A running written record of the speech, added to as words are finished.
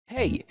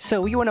Hey,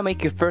 so you want to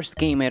make your first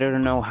game and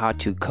don't know how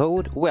to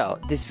code? Well,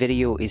 this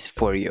video is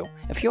for you.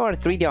 If you are a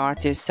 3D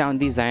artist, sound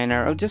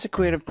designer, or just a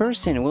creative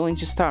person willing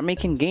to start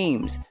making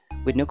games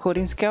with no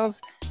coding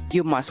skills,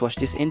 you must watch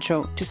this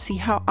intro to see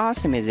how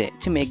awesome is it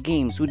to make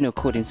games with no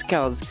coding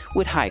skills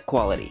with high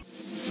quality.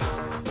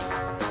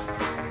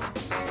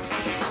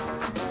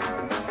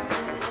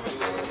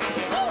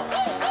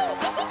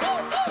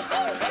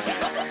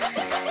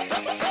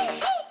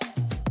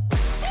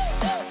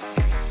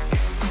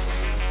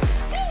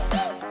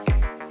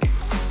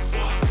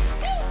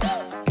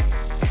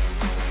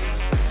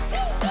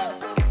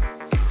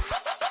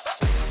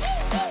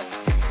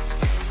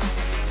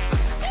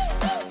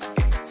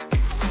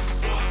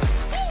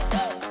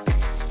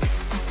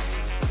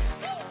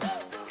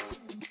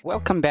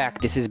 Welcome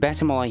back, this is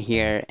Basimola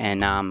here,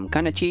 and I'm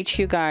gonna teach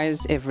you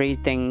guys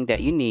everything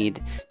that you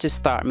need to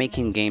start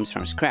making games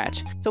from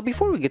scratch. So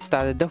before we get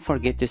started, don't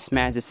forget to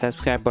smash the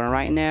subscribe button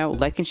right now,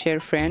 like and share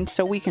friends,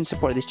 so we can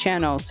support this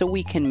channel, so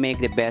we can make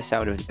the best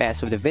out of the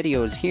best of the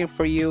videos here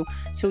for you,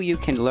 so you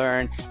can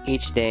learn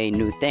each day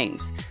new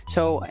things.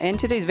 So in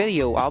today's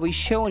video, I'll be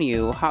showing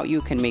you how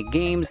you can make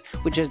games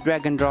with just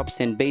drag and drops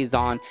and based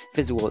on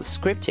visual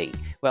scripting.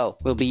 Well,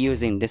 we'll be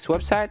using this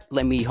website.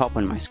 Let me hop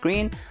on my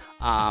screen.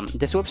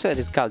 This website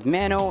is called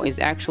Manu. Is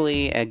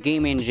actually a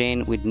game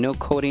engine with no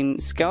coding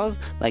skills,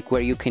 like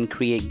where you can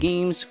create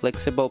games,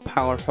 flexible,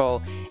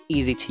 powerful,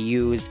 easy to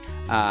use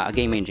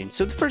game engine.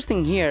 So the first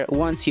thing here,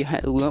 once you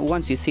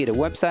see the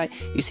website,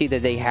 you see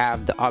that they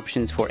have the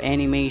options for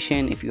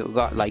animation. If you've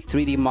got like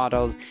 3D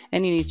models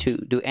and you need to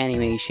do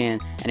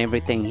animation and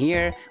everything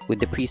here with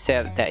the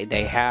preset that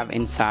they have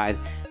inside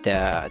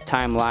the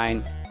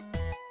timeline,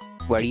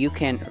 where you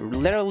can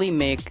literally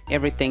make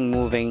everything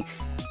moving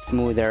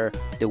smoother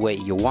the way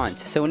you want.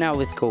 So now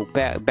let's go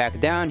back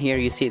down here.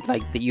 You see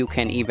like that you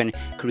can even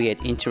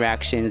create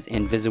interactions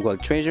and visual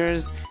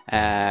treasures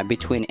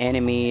between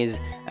enemies,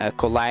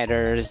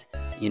 colliders,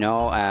 you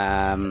know.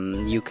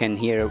 You can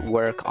here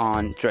work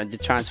on the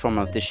transform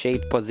of the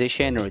shape,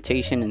 position,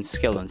 rotation, and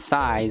scale and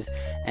size,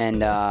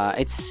 and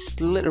it's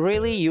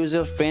really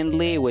user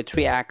friendly with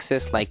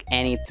 3-axis like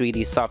any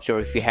 3D software.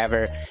 If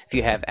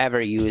you have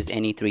ever used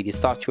any 3D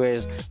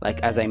softwares, like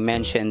as I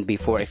mentioned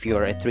before, if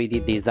you're a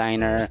 3D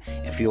designer,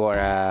 if you're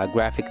a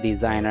graphic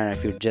designer,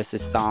 if you're just a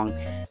song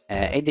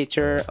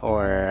editor,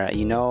 or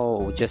you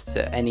know, just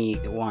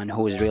anyone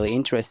who is really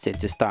interested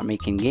to start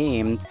making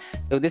games.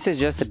 So this is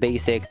just a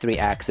basic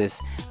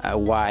 3-axis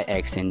Y,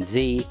 X, and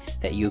Z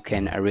that you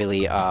can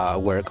really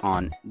work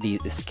on the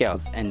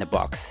skills in the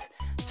box.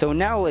 So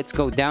now let's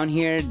go down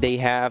here. They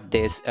have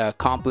this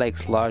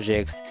complex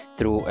logics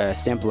through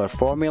simpler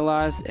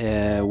formulas,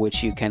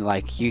 which you can,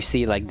 like, you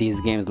see like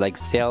these games like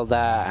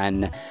Zelda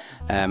and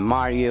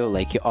Mario,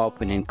 like you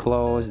open and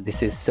close.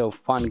 This is so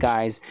fun,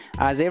 guys,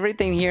 as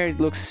everything here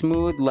looks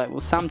smooth. Like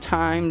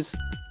sometimes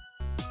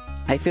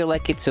I feel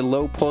like it's a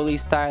low poly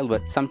style,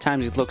 but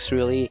sometimes it looks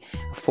really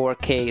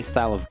 4K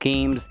style of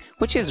games,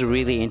 which is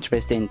really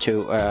interesting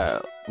to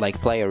like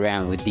play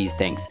around with these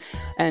things.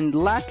 And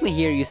lastly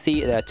here you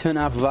see the tune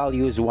up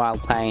values while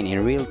playing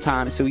in real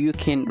time, so you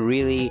can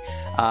really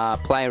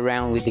play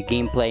around with the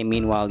gameplay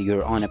meanwhile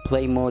you're on a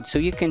play mode, so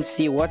you can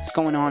see what's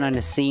going on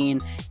the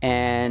scene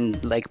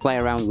and like play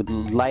around with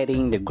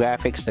lighting, the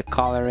graphics, the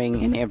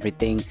coloring, and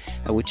everything,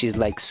 which is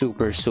like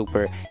super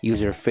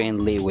user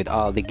friendly with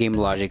all the game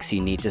logics you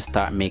need to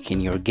start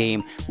making your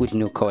game with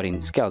no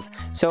coding skills.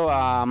 So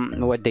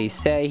what they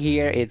say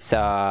here, it's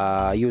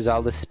use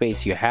all the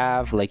space you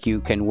have, like you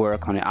can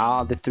work on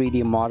all the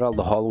 3D model.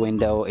 The whole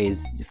window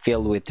is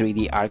filled with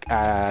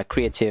 3D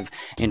creative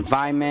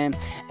environment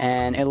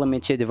and a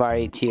limited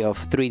variety of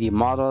 3D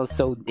models.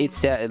 So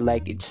it's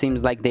like it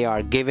seems like they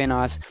are giving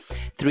us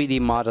 3D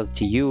models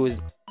to use,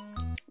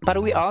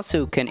 but we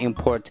also can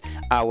import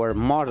our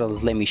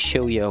models. Let me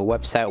show you a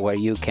website where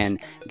you can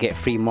get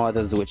free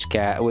models, which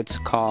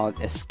called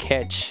a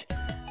sketch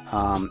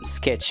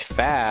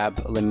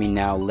fab. Let me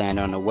now land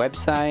on a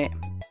website,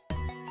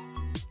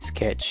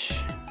 sketch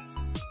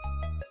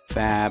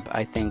fab.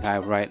 I think I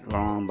write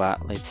wrong,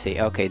 but let's see.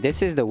 Okay,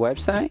 this is the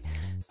website.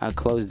 I'll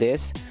close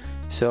this.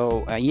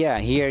 So yeah,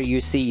 here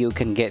you see you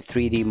can get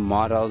 3D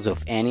models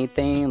of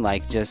anything,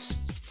 like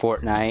just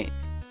Fortnite.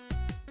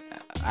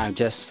 I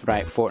just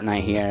write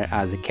Fortnite here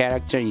as a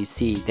character. You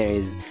see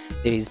there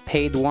is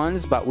paid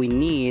ones, but we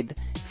need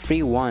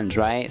free ones,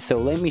 right? So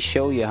let me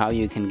show you how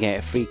you can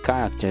get free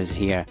characters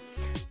here.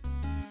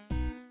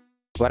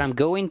 What I'm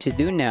going to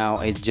do now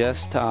is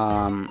just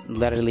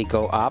literally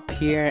go up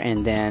here,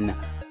 and then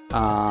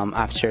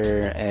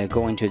after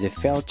going to the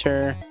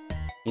filter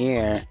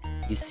here,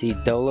 you see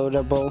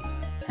downloadable,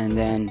 and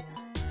then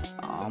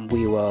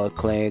we will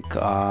click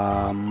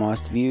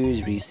most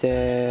views,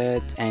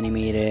 reset,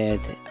 animated,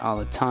 all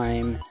the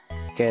time,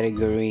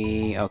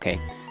 category. Okay,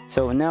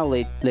 so now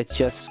let's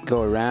just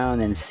go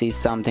around and see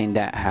something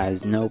that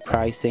has no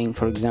pricing.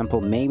 For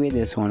example, maybe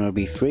this one will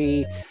be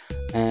free.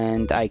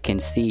 and I can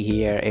see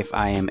here if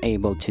I am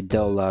able to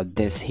download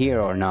this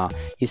here or not.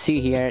 You see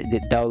here the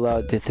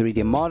download the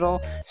 3D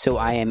model, so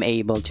I am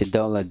able to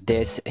download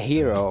this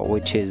hero,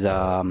 which is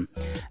Fortnite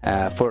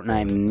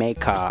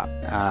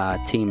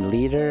Mecha team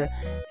leader,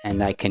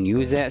 and I can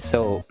use it.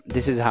 So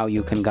this is how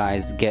you can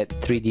guys get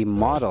 3D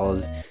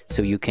models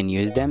so you can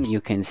use them.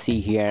 You can see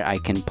here I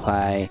can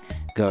play,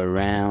 go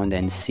around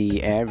and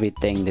see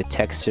everything. The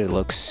texture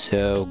looks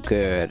so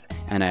good,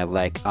 and I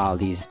like all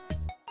these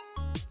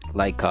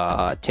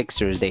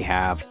textures they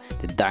have.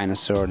 The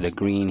dinosaur, the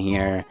green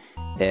here,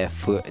 the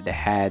foot, the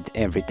head,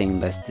 everything.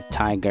 That's the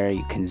tiger.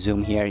 You can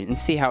zoom here and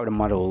see how the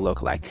model will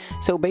look like.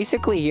 So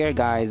basically here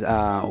guys,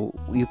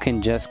 you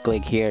can just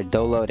click here,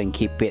 download, and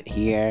keep it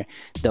here,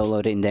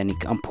 download it, and then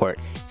import.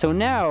 So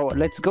now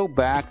let's go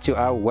back to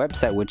our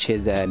website, which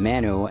is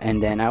Manu,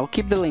 and then I'll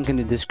keep the link in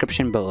the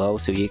description below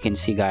so you can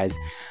see guys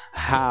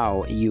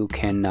how you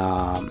can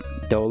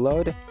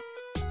download.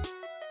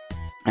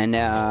 And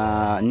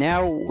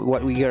now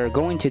what we are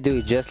going to do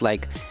is just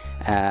like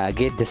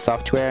get the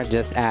software.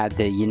 Just add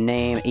your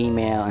name,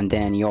 email, and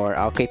then your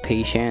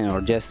occupation,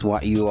 or just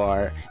what you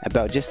are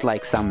about, just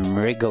like some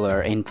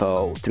regular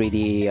info,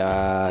 3D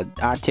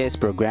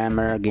artist,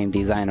 programmer, game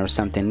designer, or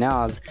something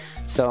else.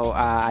 So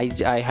I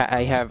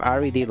have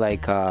already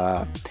like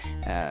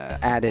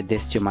added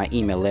this to my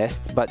email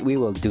list, but we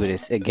will do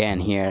this again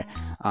here.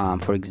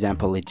 For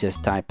example, let's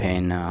just type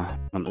in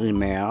an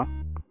email,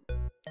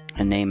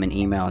 a name and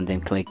email, and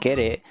then click get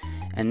it.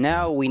 And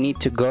now we need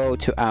to go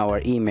to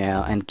our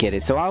email and get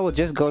it. So I will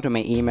just go to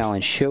my email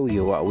and show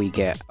you what we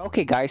get.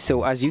 Okay guys,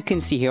 so as you can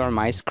see here on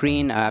my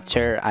screen,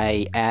 after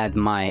I add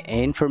my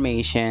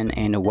information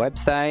in the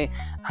website,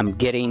 I'm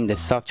getting the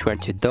software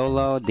to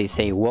download. They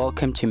say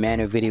welcome to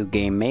Manu Video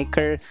Game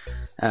Maker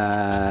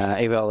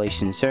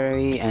evaluation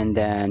survey, and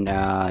then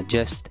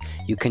just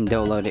you can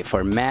download it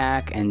for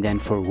Mac and then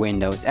for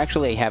Windows.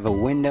 Actually I have a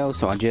Windows,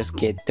 so I'll just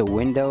get the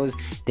Windows.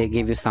 They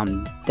give you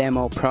some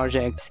demo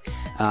projects,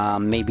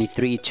 maybe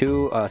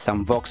 3.2,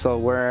 some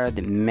voxel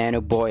word, Manu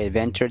Boy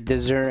Adventure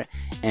Desert,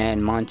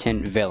 and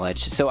Mountain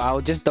Village. So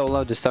I'll just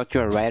download the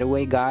software right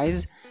away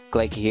guys.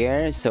 Click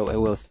here, so it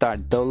will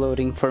start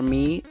downloading for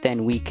me.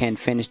 Then we can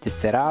finish the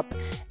setup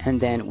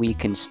and then we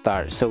can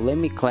start. So let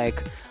me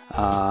click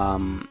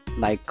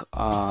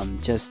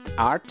just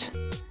art.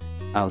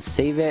 I'll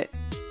save it,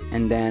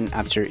 and then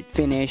after it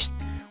finished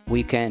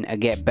we can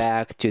get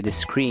back to the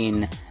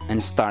screen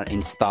and start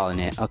installing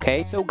it.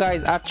 Okay, so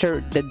guys,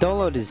 after the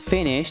download is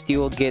finished, you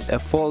will get a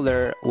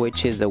folder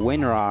which is a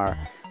WinRAR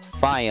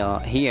file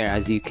here,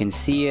 as you can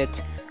see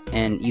it,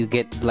 and you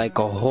get like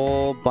a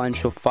whole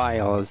bunch of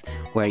files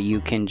where you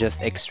can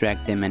just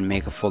extract them and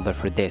make a folder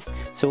for this.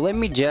 So let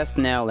me just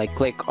now like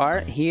click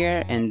art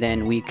here, and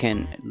then we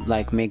can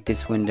like make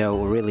this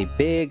window really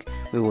big.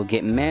 We will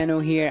get Manu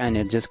here, and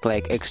then just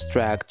click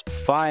extract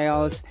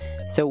files,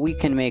 so we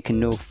can make a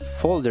new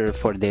folder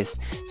for this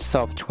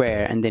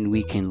software, and then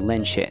we can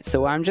launch it.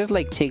 So I'm just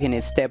like taking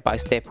it step by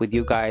step with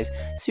you guys,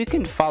 so you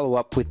can follow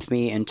up with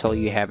me until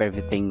you have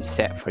everything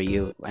set for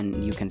you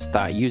and you can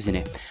start using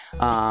it.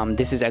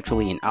 This is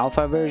actually an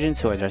alpha version,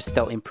 so they're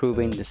still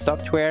improving the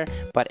software,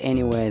 but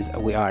anyways,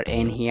 we are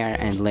in here,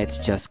 and let's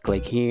just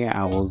click here.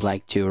 I would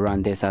like to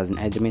run this as an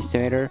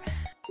administrator.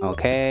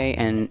 Okay,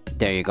 and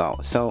there you go.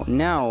 So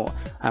now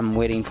I'm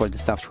waiting for the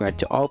software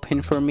to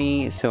open for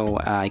me so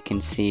I can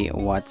see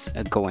what's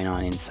going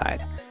on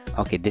inside.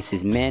 Okay, this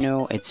is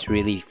Manu. It's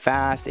really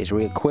fast, it's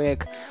real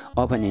quick.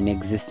 Open an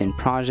existing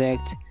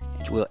project.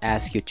 It will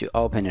ask you to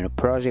open a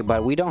project,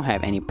 but we don't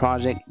have any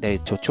project. There is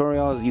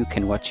tutorials. You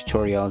can watch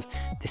tutorials.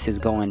 This is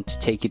going to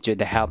take you to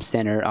the help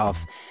center of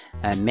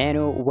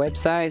Manu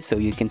website, so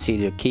you can see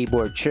the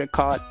keyboard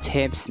shortcut,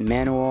 tips,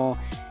 manual,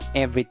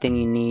 everything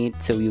you need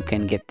so you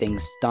can get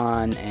things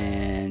done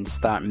and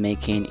start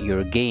making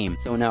your game.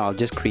 So now I'll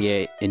just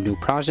create a new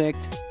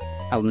project.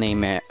 I'll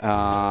name it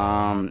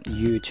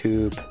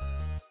YouTube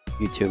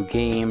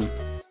game,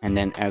 and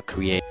then I'll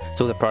create.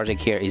 So the project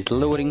here is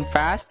loading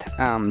fast.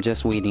 I'm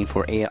just waiting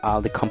for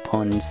all the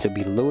components to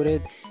be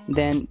loaded.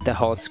 Then the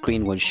whole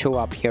screen will show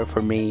up here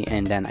for me,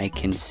 and then I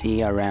can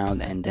see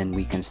around, and then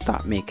we can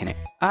start making it.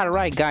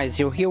 Alright guys,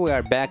 so here we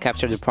are back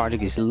after the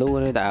project is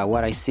loaded.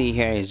 What I see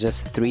here is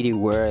just a 3D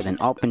world, an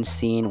open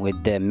scene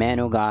with the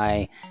Manu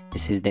guy.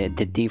 This is the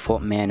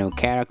default Manu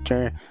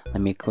character.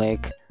 Let me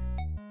click,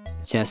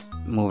 just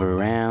move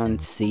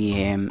around, see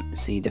him,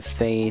 see the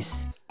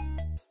face.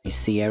 I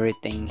see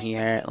everything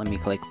here. Let me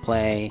click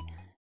play.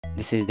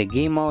 This is the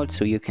game mode,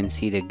 so you can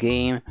see the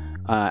game.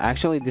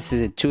 Actually this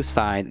is a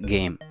two-side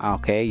game.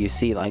 Okay, you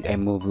see like I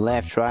move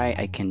left, right,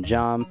 I can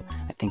jump,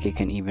 I think I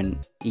can even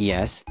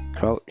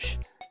crouch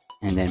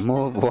and then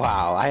move.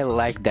 Wow, I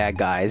like that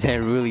guys, I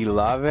really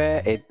love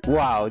it.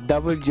 Wow,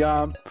 double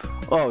jump.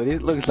 Oh,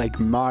 this looks like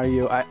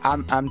Mario.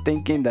 I'm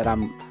thinking that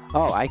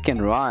I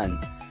can run.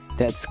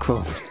 That's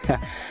cool.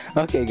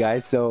 Okay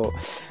guys, so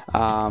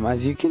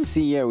as you can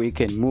see here, we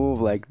can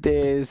move like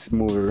this,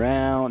 move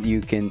around.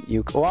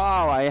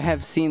 Wow, I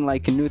have seen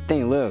like a new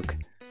thing. Look,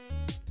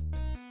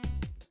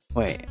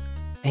 wait,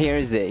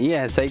 Here's it.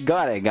 Yes, I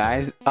got it,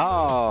 guys.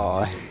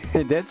 Oh,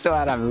 that's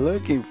what I'm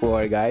looking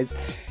for, guys.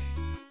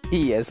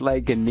 Yes,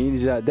 like a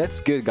ninja. That's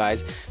good,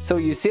 guys. So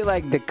you see,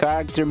 like, the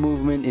character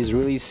movement is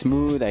really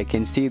smooth. I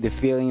can see the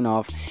feeling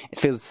of it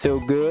feels so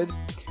good.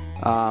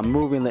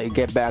 Moving, like,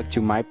 get back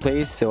to my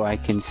place so I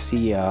can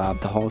see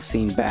the whole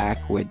scene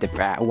back with the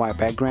white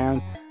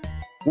background.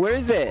 Where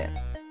is it?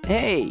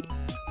 Hey,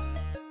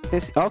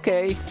 this,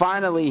 okay,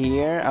 finally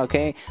here.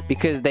 Okay,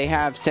 because they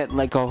have set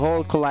like a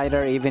whole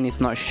collider, even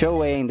it's not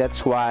showing.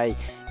 That's why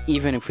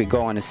even if we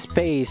go on a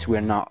space, we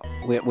are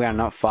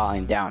not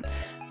falling down.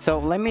 So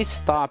let me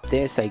stop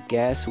this. I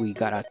guess we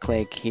gotta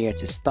click here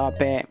to stop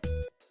it.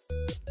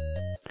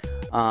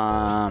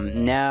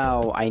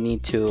 Now I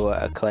need to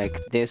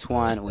click this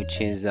one, which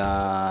is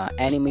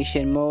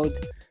animation mode,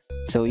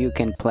 so you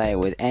can play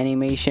with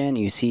animation.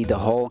 You see the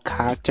whole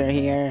character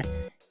here.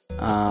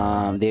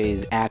 There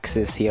is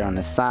axis here on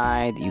the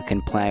side. You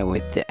can play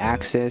with the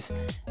axis,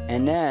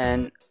 and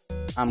then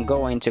I'm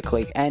going to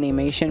click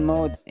animation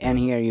mode, and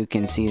here you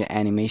can see the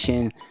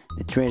animation,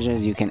 the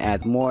treasures. You can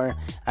add more.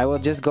 I will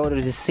just go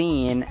to the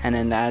scene, and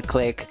then I'll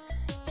click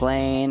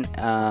plane.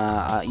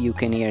 You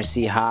can here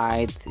see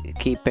hide,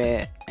 keep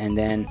it, and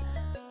then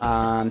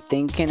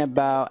thinking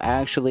about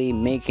actually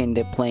making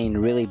the plane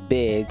really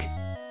big,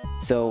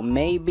 so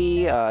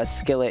maybe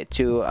scale it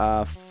to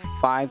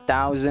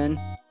 5,000,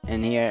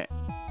 and here,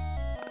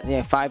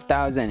 yeah,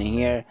 5,000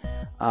 here.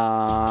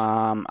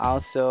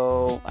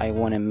 Also I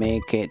want to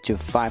make it to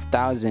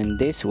 5,000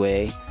 this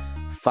way,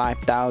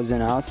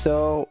 5,000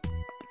 also.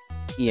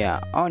 Yeah,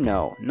 oh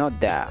no, not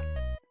that.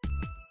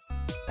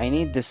 I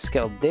need to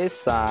scale this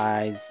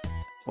size,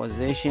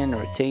 position,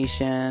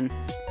 rotation.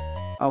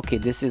 Okay,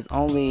 this is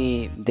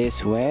only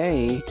this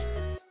way,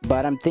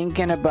 but I'm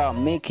thinking about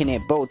making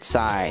it both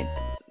sides,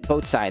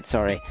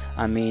 sorry.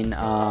 I mean,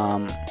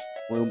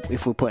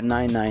 if we put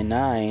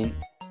 999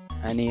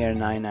 and here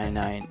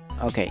 999.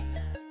 Okay,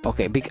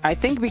 I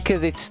think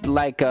because it's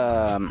like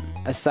a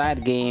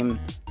side game,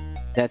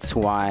 that's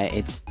why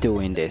it's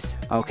doing this.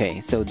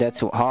 Okay, so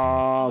that's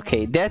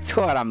okay, that's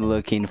what I'm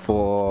looking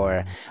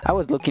for. I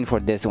was looking for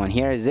this one.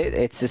 Here is it.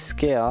 It's a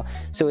scale,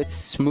 so it's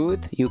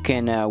smooth. You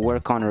can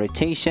work on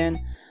rotation.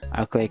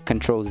 I'll click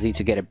Control Z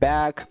to get it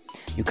back.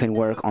 You can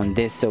work on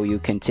this, so you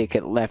can take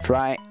it left,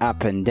 right,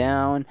 up and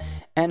down,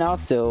 and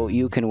also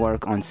you can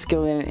work on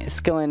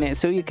scaling it,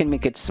 so you can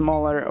make it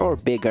smaller or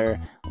bigger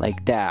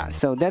like that.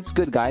 So that's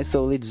good, guys.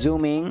 So let's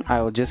zoom in.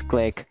 I will just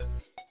click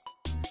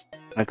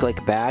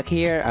back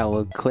here. I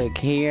will click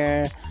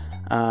here,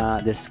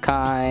 the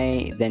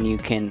sky. Then you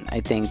can,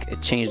 I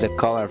think, change the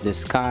color of the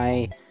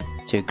sky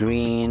to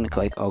green.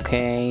 Click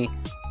OK.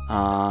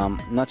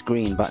 Not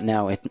green, but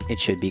now it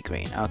should be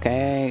green.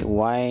 Okay,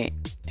 white,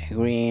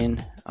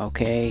 green.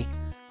 Okay.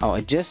 Oh,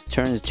 it just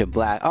turns to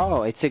black.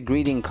 Oh, it's a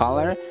gradient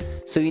color,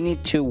 so you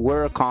need to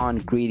work on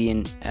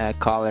gradient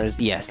colors.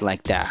 Yes,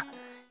 like that.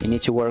 You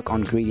need to work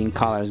on gradient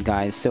colors,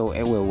 guys, so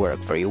it will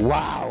work for you.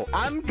 Wow,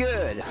 I'm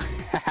good.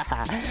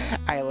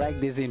 I like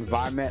this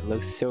environment,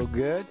 looks so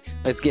good.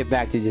 Let's get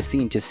back to the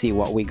scene to see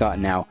what we got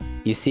now.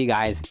 You see,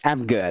 guys,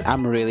 I'm good.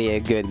 I'm really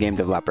a good game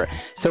developer.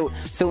 So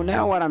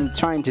now what I'm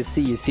trying to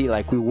see, you see,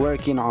 like, we're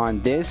working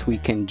on this. We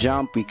can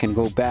jump, we can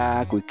go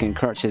back, we can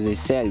crouch, as I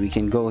said, we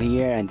can go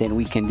here, and then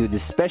we can do the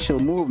special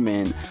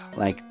movement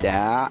like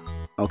that.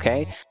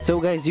 Okay, so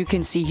guys, you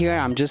can see here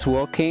I'm just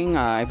walking.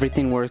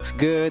 Everything works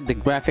good. The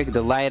graphic,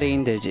 the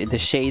lighting, the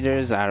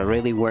shaders are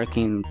really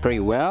working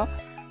pretty well.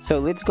 So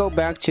let's go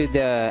back to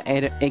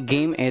the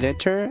game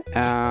editor.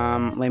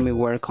 Let me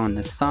work on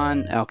the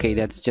sun. Okay,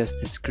 that's just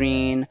the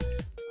screen.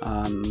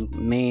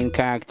 Main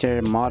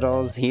character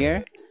models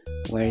here.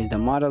 Where is the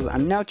models?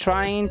 I'm now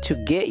trying to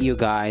get you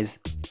guys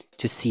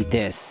to see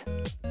this.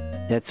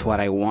 That's what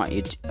I want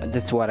you to,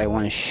 that's what I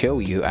want to show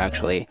you,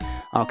 actually.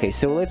 Okay,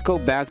 so let's go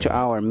back to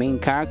our main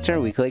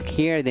character. We click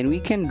here, then we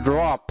can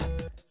drop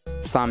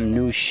some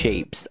new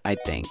shapes. I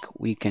think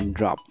we can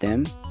drop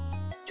them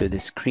to the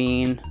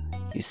screen.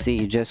 You see,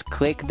 you just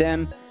click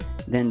them,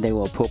 then they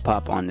will pop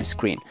up on the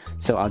screen.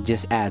 So I'll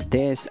just add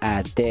this,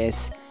 add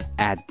this,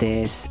 add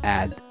this,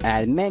 add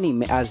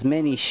as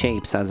many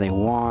shapes as I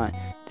want.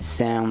 The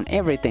sound,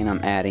 everything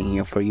I'm adding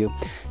here for you.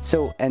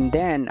 So, and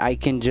then I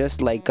can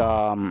just like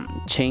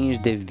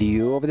change the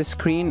view of the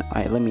screen.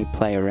 Let me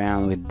play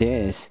around with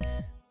this.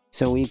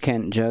 So we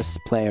can just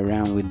play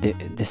around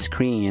with the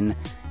screen,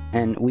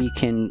 and we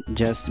can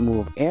just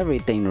move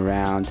everything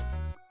around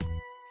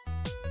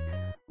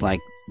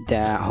like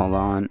that. Hold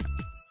on,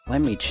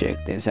 let me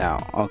check this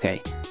out.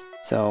 Okay,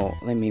 so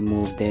let me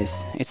move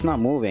this. It's not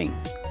moving,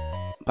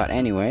 but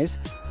anyways,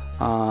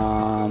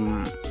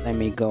 let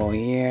me go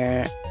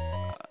here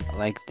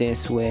like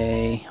this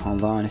way.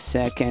 Hold on a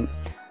second.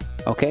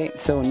 Okay,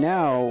 so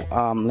now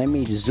let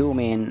me zoom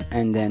in,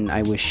 and then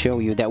I will show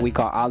you that we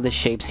got all the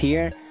shapes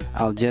here.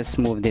 I'll just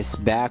move this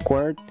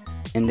backward,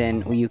 and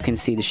then you can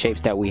see the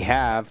shapes that we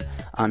have.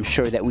 I'm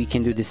sure that we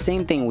can do the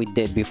same thing we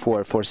did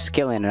before for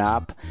scaling it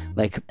up,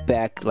 like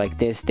back like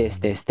this.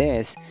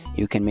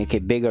 You can make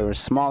it bigger or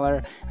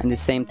smaller, and the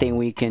same thing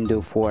we can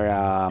do for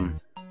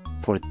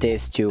for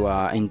this to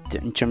in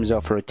terms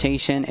of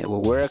rotation, it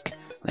will work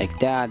like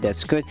that.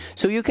 That's good.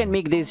 So you can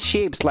make these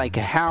shapes like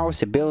a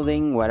house, a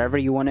building, whatever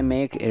you want to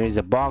make. There is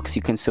a box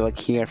you can select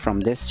here from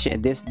this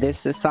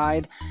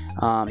side.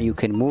 You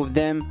can move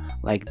them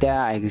like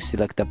that. I can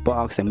select the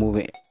box and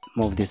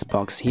move this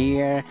box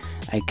here.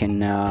 I can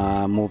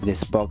move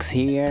this box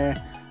here.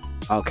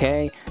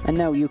 Okay, and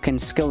now you can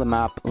scale them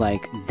up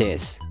like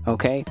this.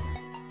 Okay,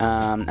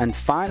 and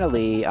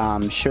finally,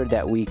 I'm sure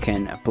that we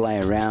can play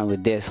around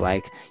with this,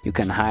 like you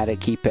can hide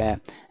it, keep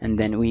it, and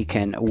then we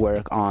can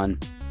work on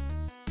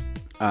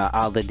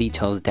all the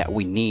details that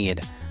we need.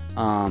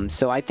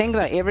 So I think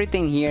that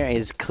everything here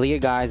is clear,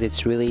 guys.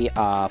 It's really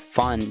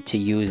fun to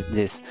use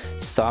this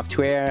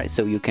software,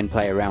 so you can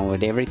play around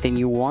with everything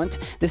you want.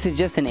 This is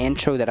just an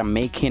intro that I'm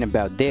making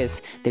about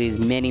this. There is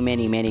many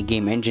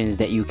game engines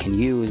that you can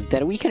use,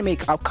 that we can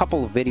make a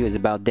couple of videos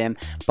about them,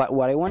 but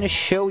what I want to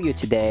show you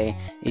today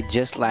is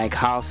just like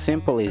how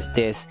simple is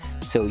this,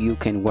 so you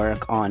can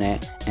work on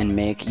it and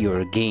make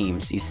your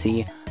games. You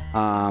see,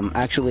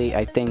 actually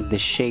I think the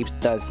shape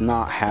does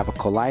not have a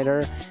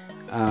collider,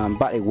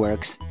 but it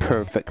works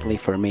perfectly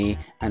for me,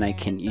 and I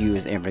can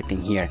use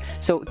everything here.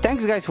 So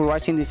thanks guys for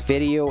watching this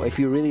video. If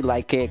you really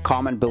like it,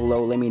 comment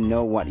below, let me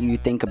know what you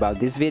think about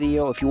this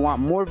video. If you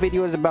want more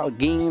videos about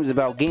games,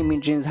 about game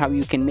engines, how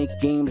you can make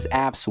games,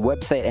 apps,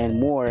 website, and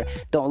more,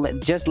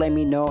 just let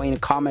me know in a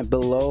comment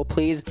below,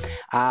 please.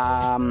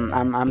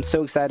 I'm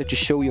so excited to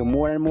show you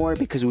more and more,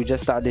 because we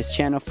just started this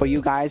channel for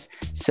you guys.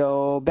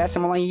 So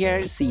Basim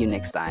here, see you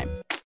next time.